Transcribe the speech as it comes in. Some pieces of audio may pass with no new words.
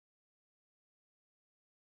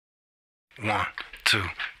1, 2,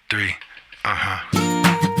 3,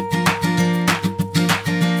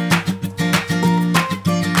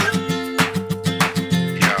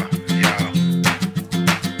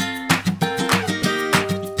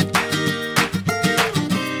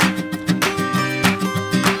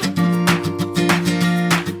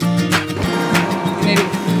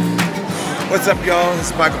 What's up, y'all? This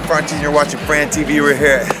is Michael Franti, and you're watching FrantiV. We're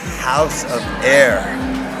here at House of Air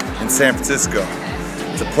in San Francisco.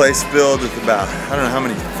 It's a place filled with about, I don't know how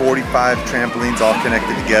many, 45 trampolines all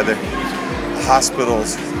connected together.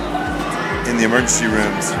 Hospitals in the emergency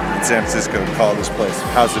rooms in San Francisco call this place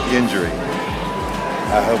House of Injury.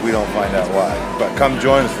 I hope we don't find out why. But come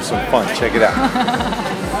join us for some fun. Check it out.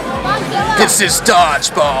 This is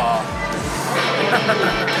dodgeball.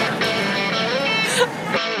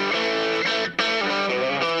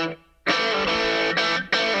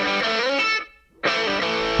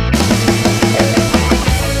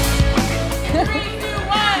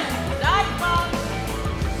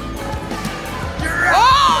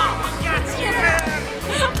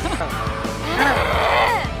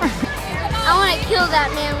 I want to kill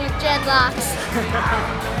that man with dreadlocks.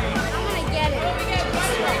 I'm going to get it.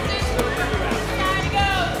 Time to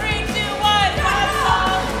go. 3, 2, 1.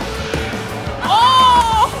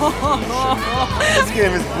 Oh! This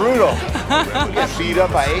game is brutal. We got beat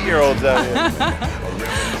up by 8-year-olds out here.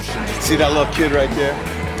 See that little kid right there?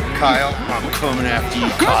 Kyle, I'm coming after you,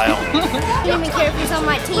 Kyle. I don't even care if he's on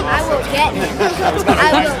my team. I will get him.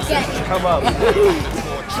 I will get him. Come up.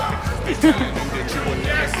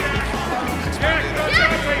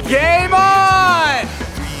 Game on!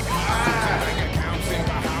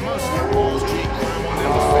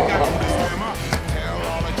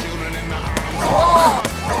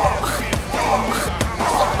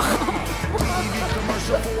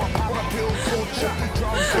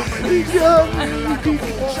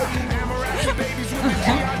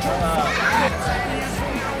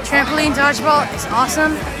 Trampoline dodgeball is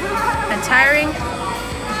awesome and tiring,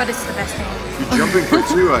 but it's the best thing. You're jumping for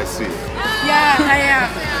 2, I see. Yeah, I am.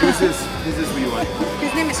 Who's this we want?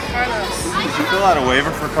 His name is Carlos. Did you fill out a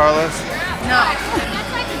waiver for Carlos? No.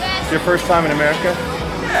 It's your first time in America?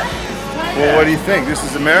 Well, what do you think? This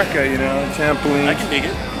is America, you know, trampoline. I can dig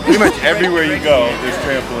it. Pretty much everywhere you go, there's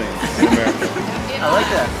trampolines in America. I like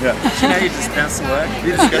that. Yeah. You know, you just bounce to work.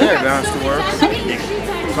 You just get bounce to work.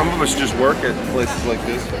 Some of us just work at places like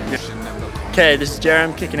this. Okay, this is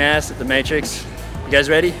Jerem kicking ass at the Matrix. You guys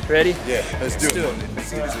ready? Ready? Yeah, let's do it. Let's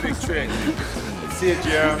see this big trick. Let's see it,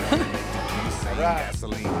 Jerem. All right.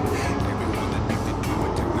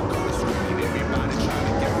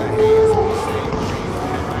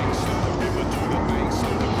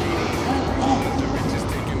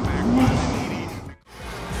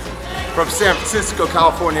 From San Francisco,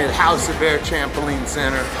 California, at House of Air Trampoline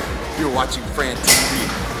Center, you're watching FrantiV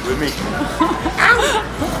with me.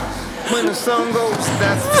 When the sun goes,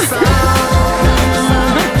 that's the sound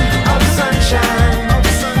of sunshine,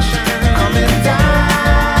 coming down.